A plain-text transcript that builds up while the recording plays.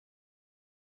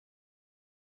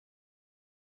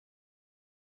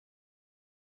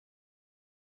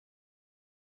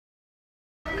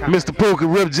Mr.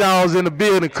 Pookie, Rip Jones in the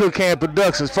building, Cook Hand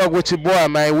Productions. Fuck with your boy,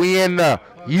 man. We in there.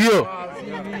 Yeah.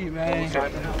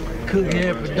 Cook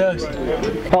Hand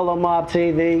Productions. Polo Mob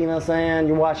TV, you know what I'm saying?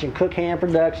 You're watching Cook Hand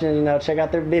Productions, you know, check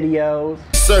out their videos.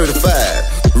 Certified,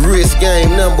 wrist game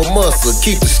number muscle,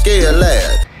 keep the scale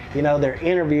alive. You know, their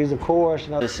interviews, of course.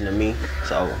 You know. Listen to me,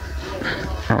 so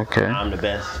okay. I'm the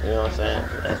best, you know what I'm saying?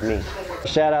 That's me.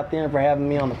 Shout out them for having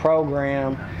me on the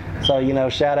program. So, you know,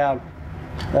 shout out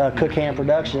Cook Hand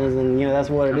Productions, and you know that's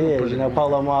what it is. You know,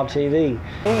 Polo Mob TV.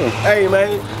 Hey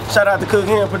man, shout out to Cook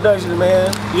Hand Productions,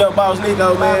 man. Young Boss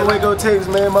Nico, man. Waco, Texas,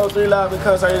 man. Mo 3 Live and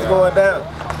concert is going down.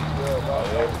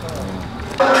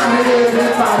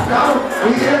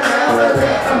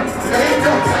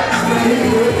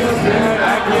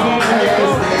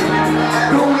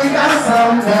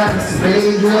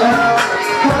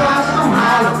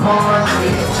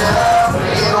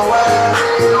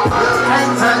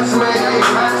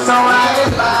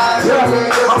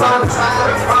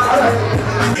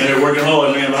 And they're working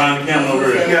hard, man, behind the camera over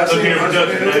here. Cook Hand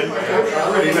Productions,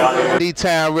 man.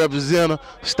 D-Town representative,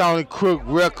 Stony Crook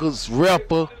Records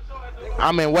rapper.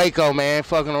 I'm in Waco, man,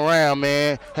 fucking around,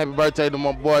 man. Happy birthday to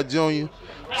my boy Junior.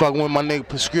 Fucking with my nigga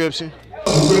Prescription.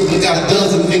 We got a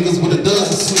dozen niggas with a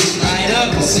dozen switches.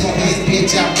 Sit on this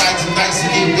bitch out right tonight, so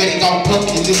get ready, gon' pump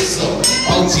your lips up.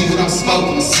 OG when I'm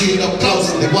smoking, see it up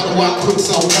close. They wonder why crooks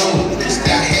on road.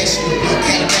 Got hash,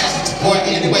 can't match with your boy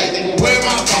anyway. They gon' wear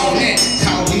my phone at.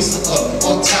 Call Lisa up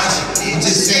or Tasha. I'm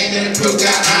just saying that the crook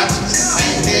got options. I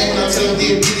ain't there when I'm telling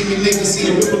them, getting me niggas,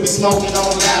 see the ripper be smoking on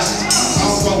louses.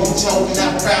 I'm smoking, choking,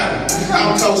 I'm proud.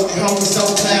 I'm toasting, homie, so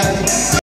cloudy.